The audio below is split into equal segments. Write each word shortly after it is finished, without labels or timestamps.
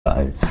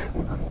sides.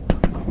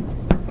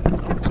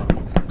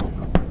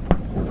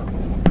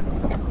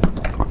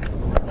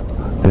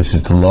 This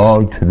is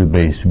log to the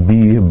base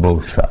b of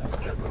both sides.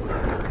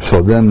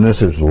 So then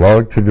this is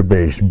log to the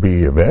base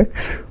b of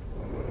x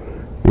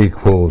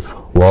equals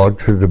log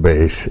to the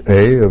base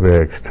a of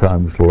x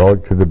times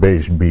log to the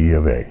base b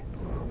of a.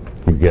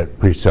 You get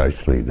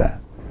precisely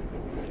that.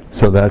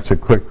 So that's a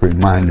quick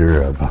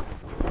reminder of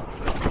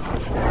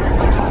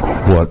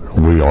what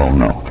we all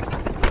know.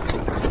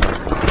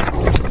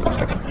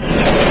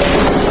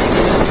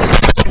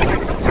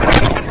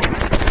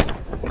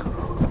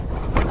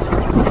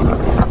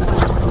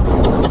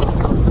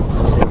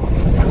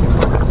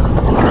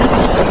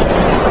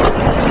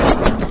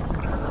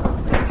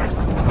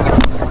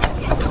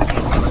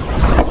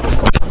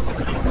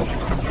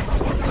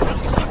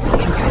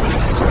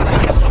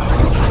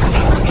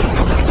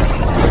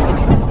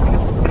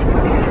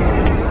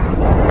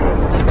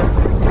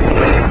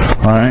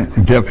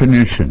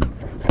 Definition.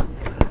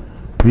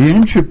 The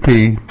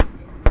entropy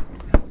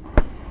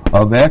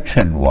of x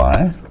and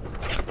y,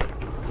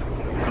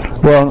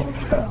 well,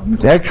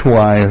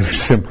 xy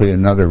is simply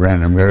another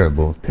random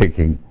variable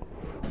taking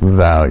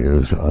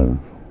values,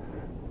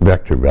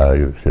 vector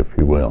values, if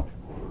you will,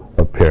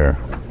 a pair.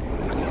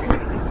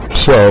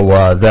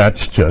 So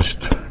that's just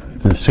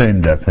the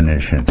same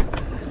definition,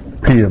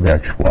 p of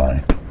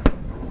xy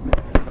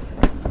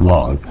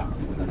log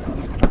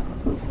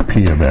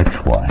p of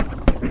xy.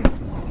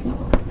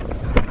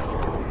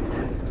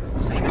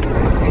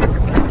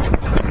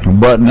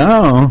 But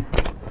now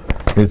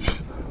it's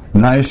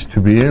nice to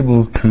be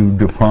able to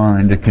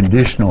define the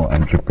conditional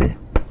entropy.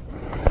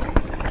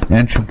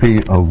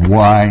 Entropy of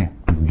y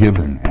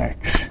given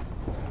x.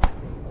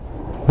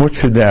 What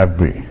should that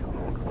be?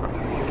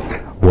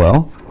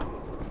 Well,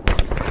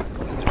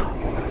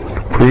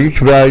 for each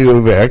value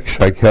of x,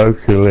 I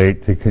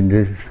calculate the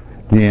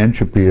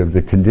entropy of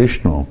the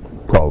conditional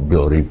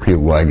probability p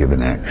of y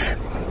given x.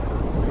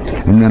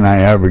 And then I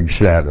average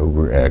that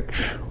over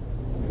x.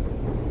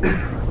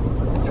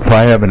 If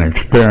I have an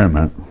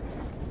experiment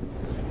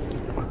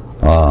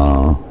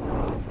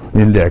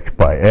indexed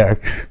by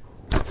x,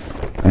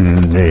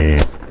 and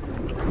the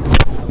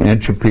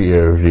entropy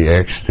of the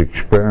x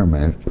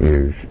experiment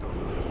is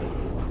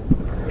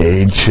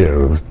h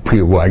of p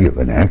of y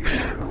given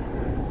x,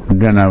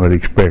 then I would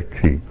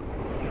expect the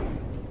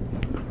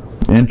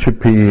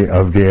entropy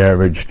of the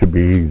average to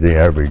be the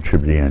average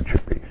of the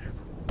entropies.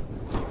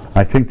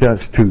 I think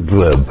that's too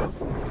glib,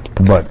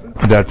 but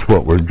that's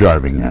what we're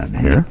driving at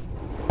here.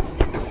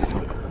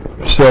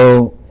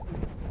 So,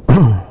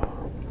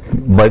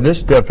 by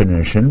this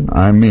definition,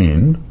 I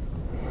mean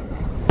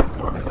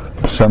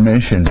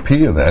summation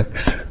p of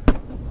x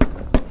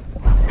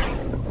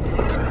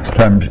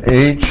times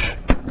h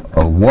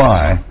of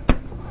y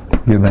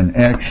given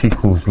x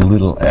equals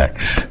little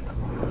x,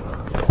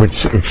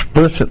 which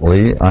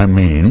explicitly I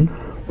mean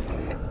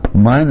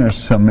minus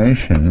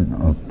summation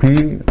of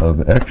p of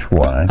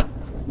xy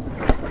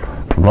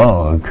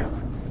log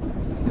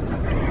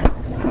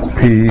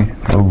p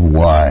of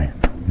y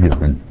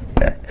given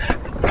x.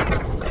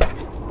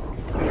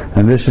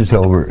 And this is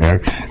over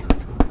x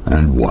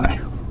and y.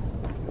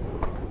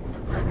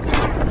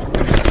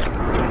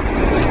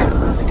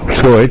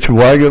 So h of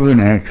y given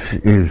x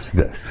is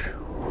this.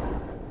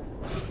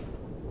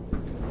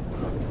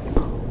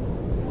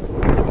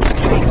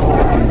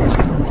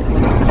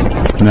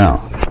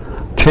 Now,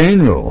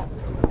 chain rule.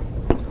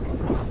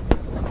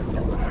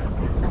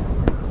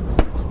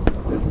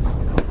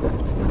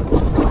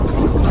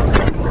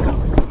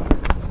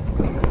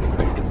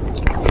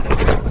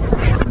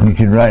 You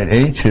can write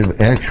h of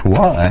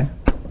xy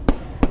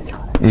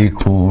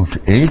equals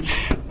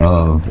h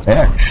of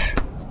x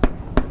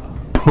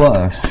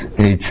plus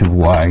h of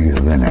y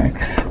given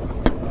x.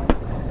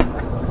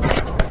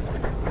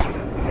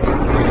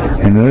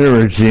 In other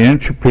words, the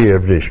entropy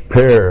of this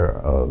pair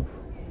of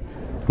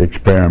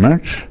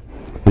experiments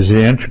is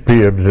the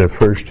entropy of the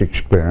first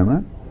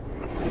experiment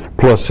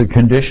plus the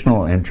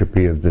conditional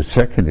entropy of the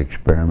second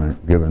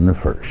experiment given the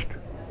first.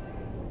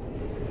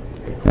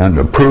 And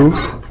the proof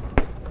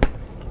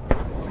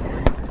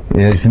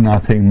is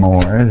nothing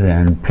more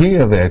than p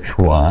of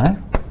xy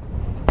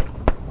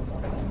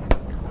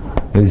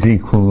is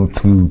equal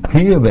to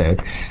p of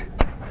x,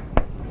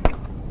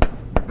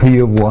 p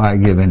of y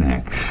given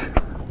x.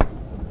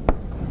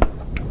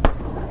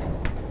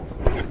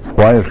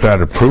 Why is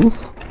that a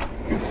proof?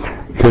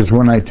 Because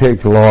when I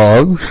take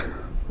logs,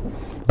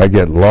 I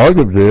get log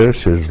of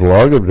this is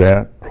log of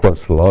that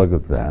plus log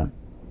of that.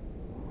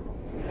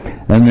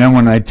 And then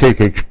when I take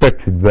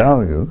expected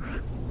values,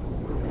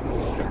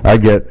 I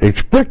get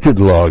expected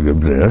log of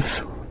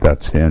this,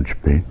 that's the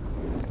entropy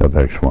of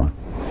xy,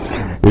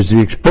 is the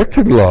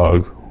expected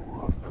log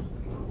of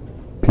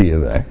p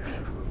of x,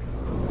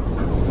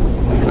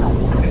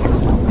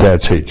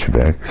 that's h of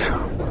x,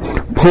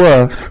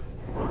 plus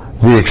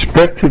the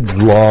expected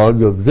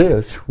log of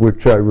this,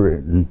 which I've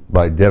written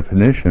by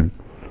definition,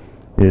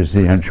 is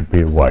the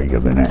entropy of y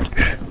given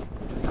x.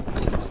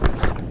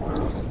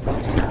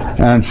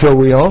 And so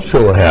we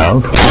also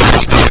have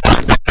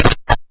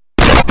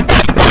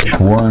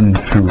x1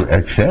 through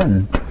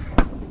xn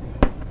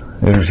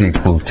is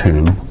equal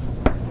to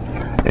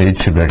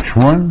h of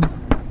x1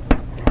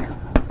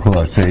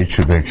 plus h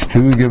of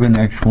x2 given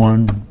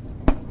x1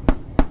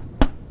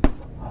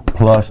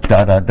 plus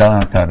da da da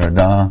da da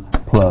da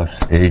plus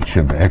h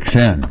of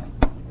xn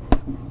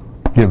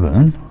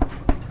given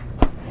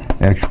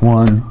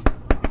x1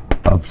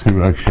 up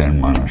through xn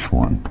minus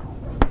 1.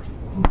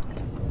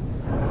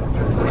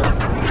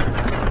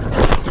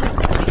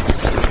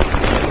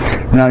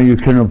 Now you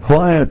can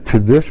apply it to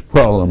this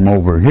problem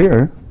over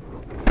here,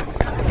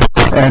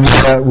 and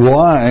let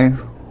y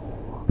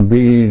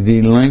be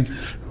the length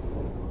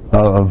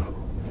of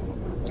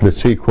the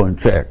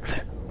sequence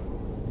x.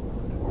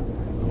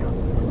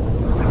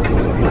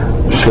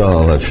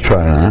 So let's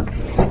try that.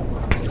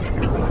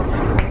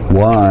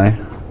 Y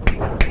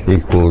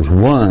equals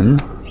 1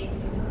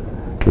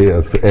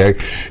 if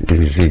x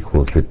is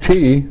equal to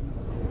t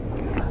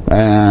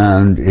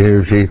and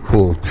is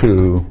equal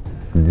to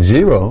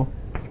 0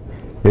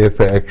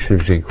 if x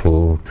is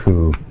equal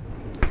to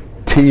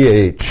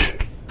th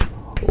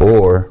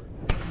or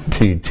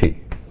tt.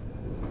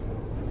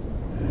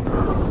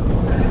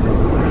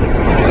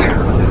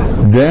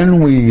 Then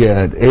we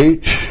get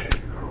h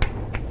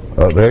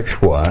of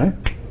xy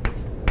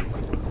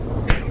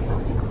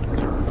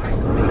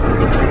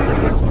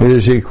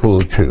is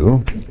equal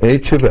to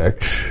h of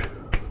x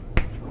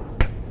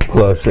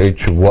plus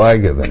h of y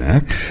given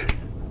x.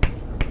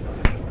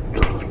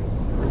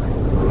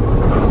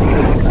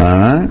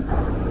 Alright?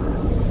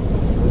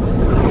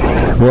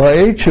 Well,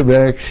 h of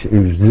x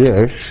is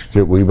this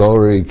that we've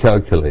already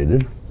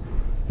calculated.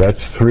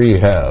 That's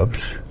 3/2.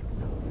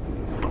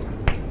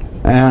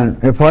 And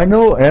if I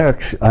know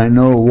x, I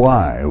know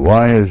y.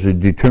 Y is a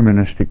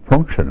deterministic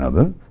function of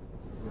it.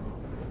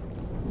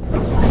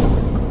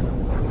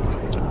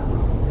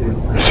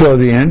 So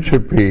the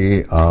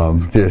entropy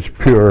of this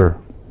pure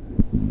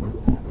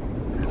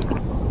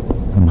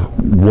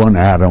one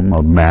atom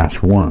of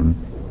mass 1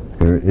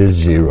 is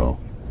 0.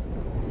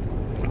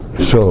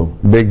 So,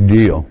 big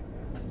deal.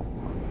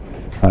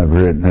 I've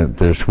written it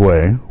this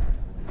way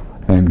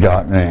and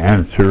gotten the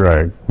answer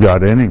I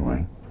got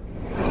anyway.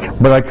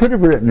 But I could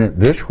have written it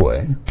this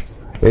way,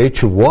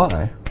 h of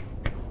y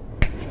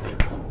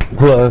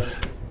plus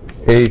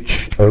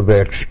h of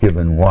x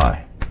given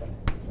y.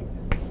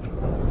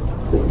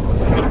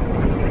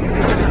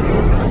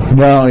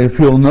 Now, if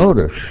you'll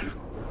notice,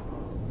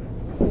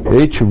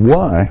 h of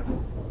y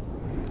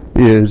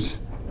is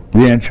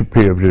the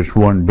entropy of just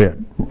one bit.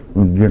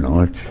 You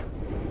know, it's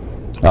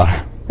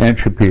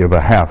entropy of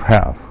a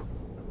half-half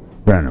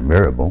random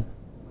variable.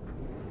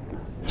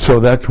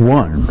 So that's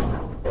 1.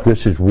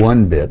 This is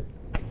 1 bit.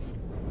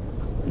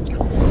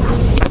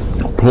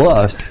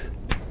 Plus,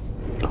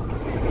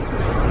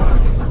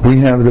 we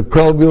have the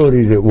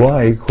probability that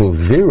y equals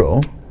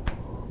 0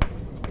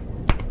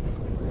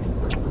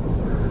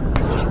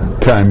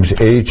 times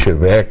h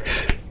of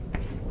x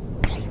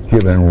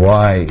given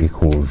y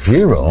equals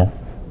 0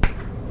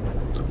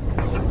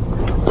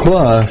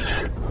 plus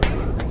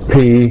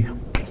p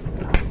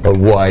of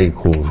y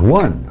equals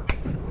 1,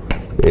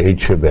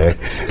 h of x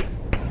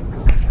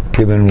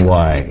given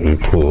y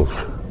equals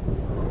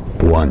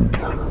 1.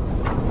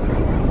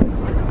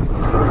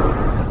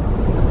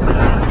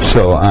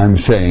 So I'm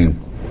saying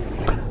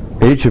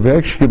h of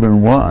x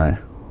given y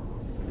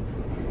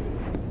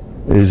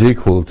is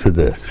equal to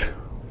this.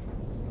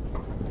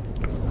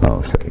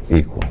 I'll say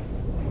equal.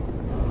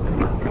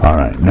 All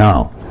right,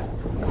 now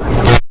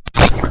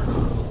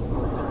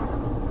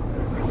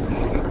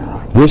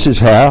this is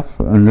half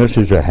and this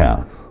is a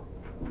half.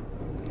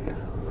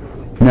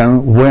 Now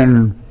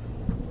when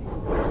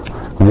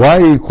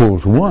y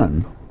equals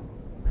 1,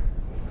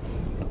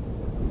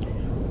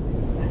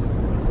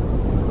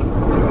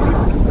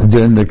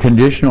 then the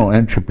conditional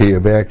entropy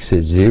of x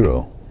is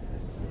 0.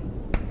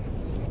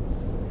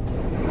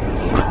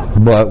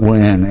 But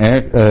when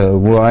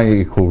y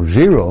equals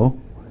 0,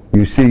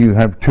 you see you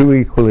have two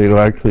equally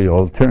likely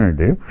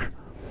alternatives.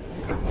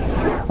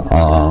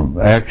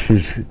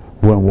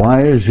 When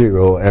y is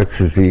 0,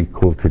 x is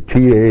equal to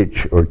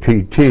th or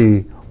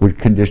tt with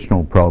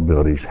conditional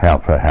probabilities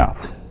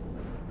half-a-half.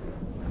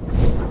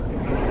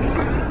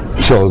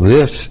 So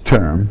this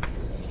term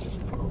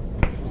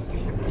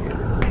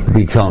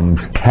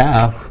becomes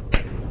half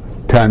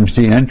times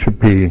the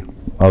entropy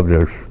of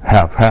this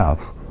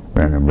half-half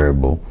random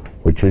variable,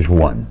 which is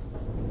 1.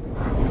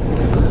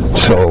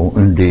 So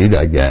indeed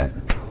I get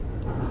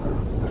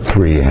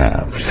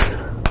 3/2.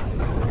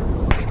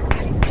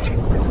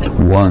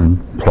 1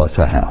 plus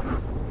a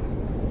half.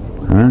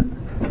 Right?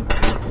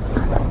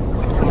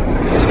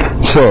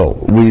 So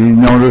we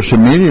notice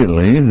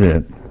immediately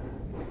that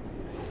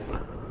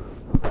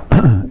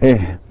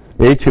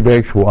h of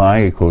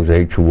xy equals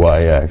h of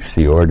yx.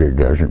 The order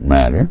doesn't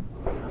matter.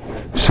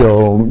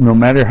 So no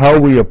matter how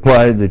we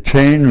apply the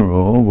chain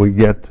rule, we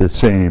get the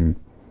same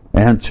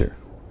answer.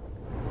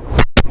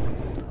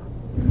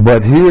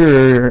 But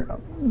here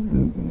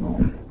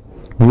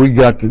we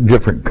got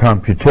different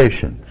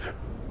computations.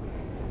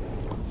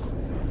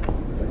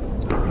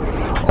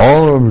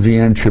 all of the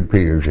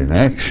entropy is in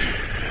X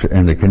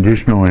and the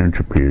conditional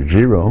entropy is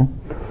 0,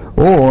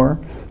 or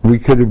we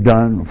could have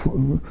done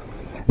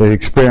an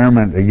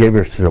experiment that gave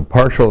us a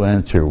partial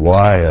answer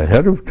Y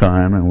ahead of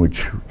time, in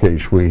which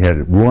case we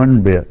had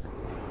 1 bit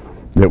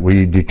that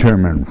we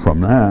determined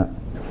from that,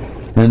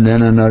 and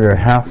then another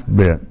half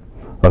bit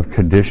of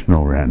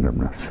conditional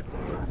randomness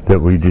that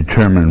we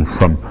determined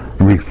from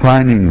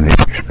refining the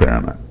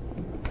experiment.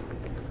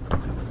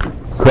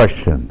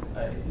 Question?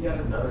 You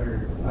have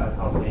another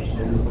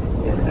combination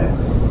in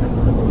X,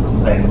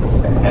 like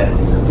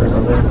heads or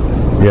something?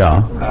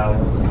 Yeah.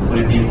 Would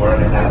it be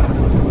 1.5?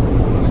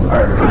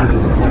 Or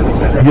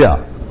Yeah.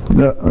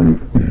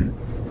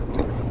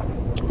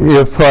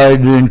 If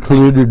I'd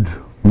included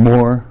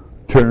more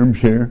terms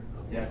here,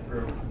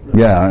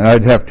 yeah,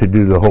 I'd have to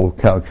do the whole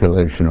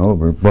calculation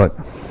over, but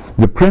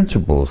the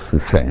principle's the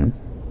same.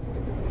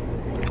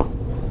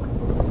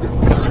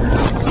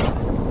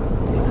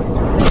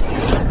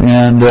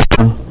 And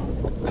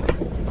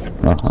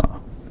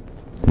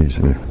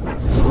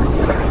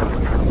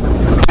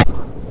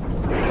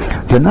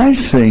the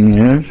nice thing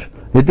is,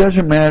 it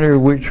doesn't matter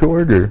which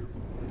order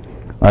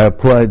I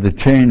applied the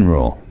chain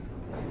rule.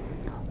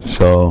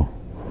 So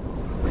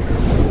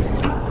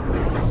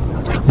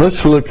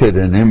let's look at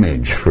an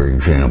image, for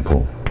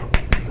example.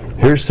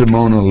 Here's the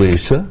Mona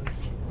Lisa,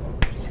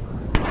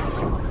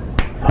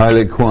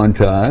 highly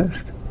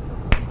quantized.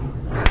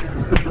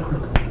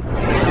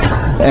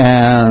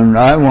 And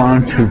I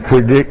want to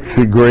predict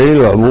the gray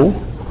level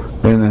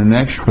in the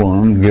next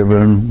one,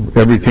 given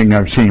everything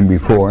I've seen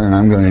before, and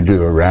I'm going to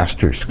do a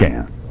raster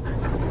scan.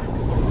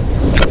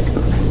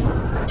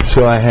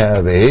 So I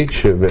have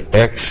H of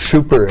X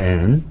super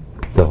N,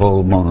 the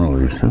whole Mona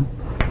Lisa,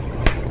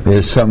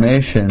 is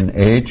summation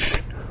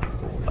H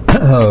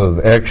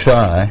of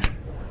Xi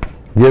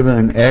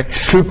given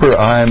X super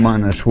I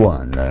minus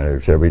 1. That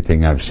is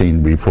everything I've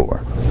seen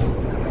before.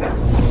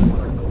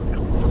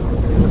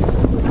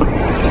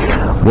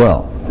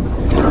 Well,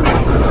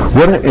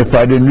 what if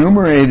I'd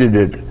enumerated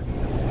it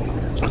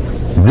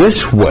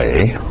this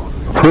way,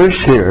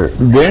 first here,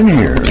 then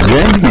here,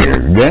 then here,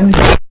 then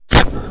here,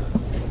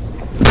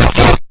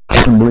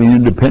 reasonably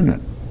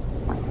independent.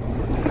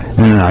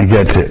 And I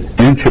get the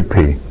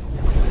entropy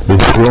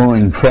is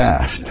growing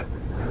fast.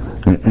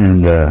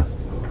 And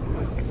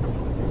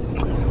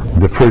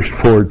the first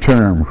 4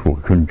 terms will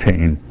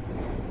contain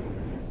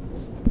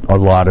a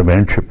lot of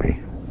entropy.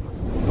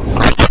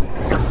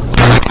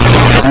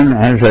 And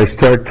as I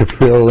start to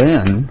fill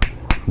in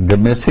the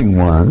missing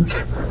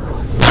ones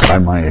by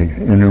my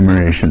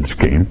enumeration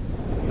scheme,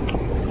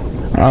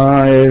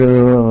 I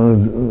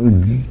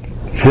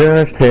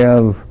just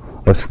have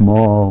a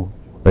small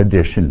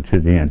addition to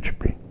the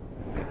entropy.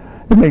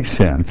 It makes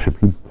sense.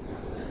 If you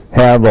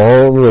have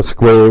all the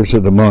squares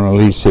of the Mona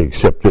Lisa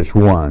except this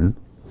one,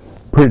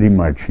 pretty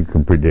much you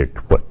can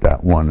predict what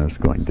that one is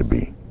going to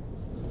be.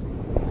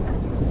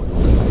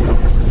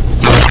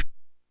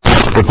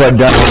 If I'd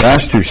done a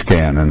raster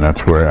scan, and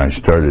that's where I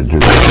started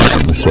to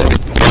say,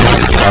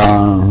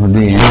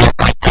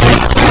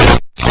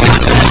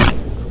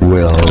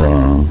 well,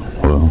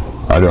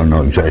 I don't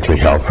know exactly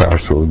how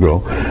fast it will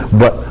go,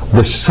 but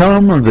the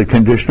sum of the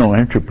conditional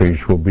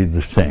entropies will be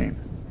the same,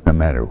 no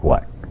matter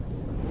what.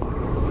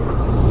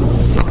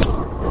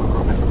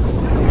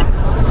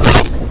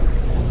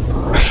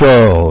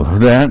 So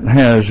that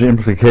has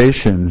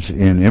implications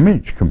in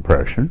image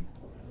compression.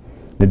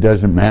 It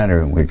doesn't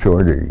matter in which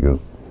order you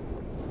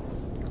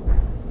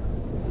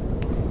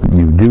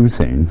do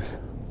things,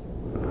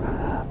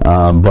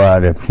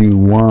 but if you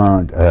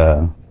want,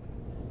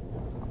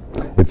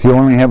 if you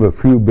only have a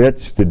few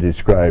bits to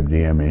describe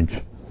the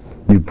image,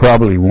 you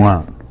probably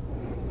want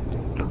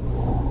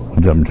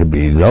them to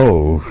be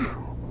those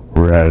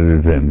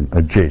rather than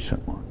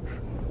adjacent ones.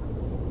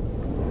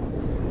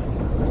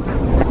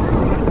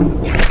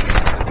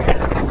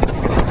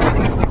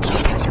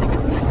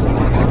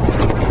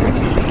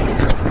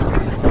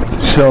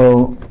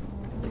 So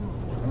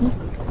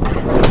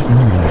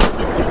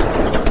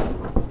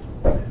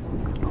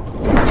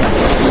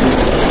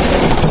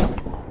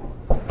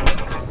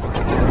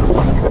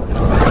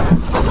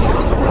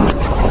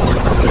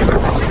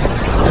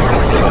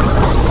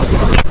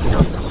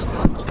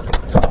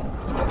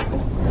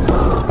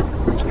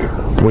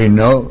we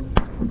note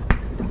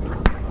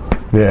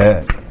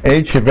that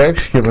h of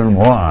x given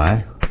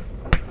y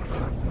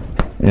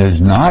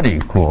is not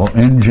equal,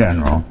 in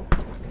general,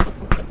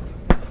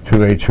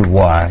 to h of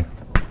y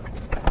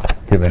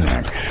given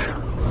x.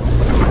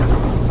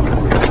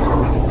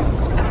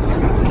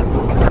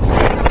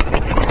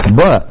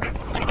 But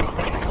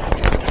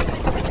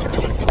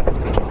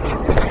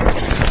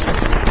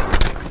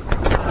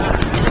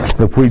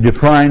if we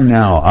define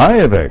now I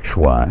of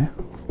xy,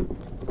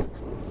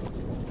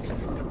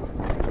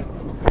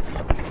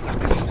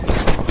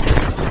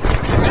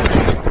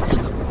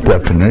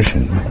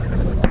 definition,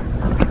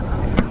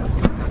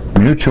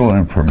 mutual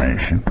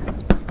information,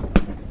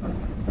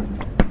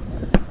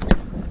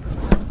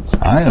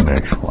 I of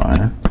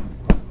xy,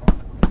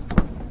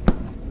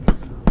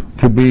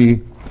 to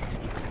be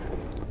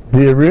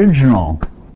the original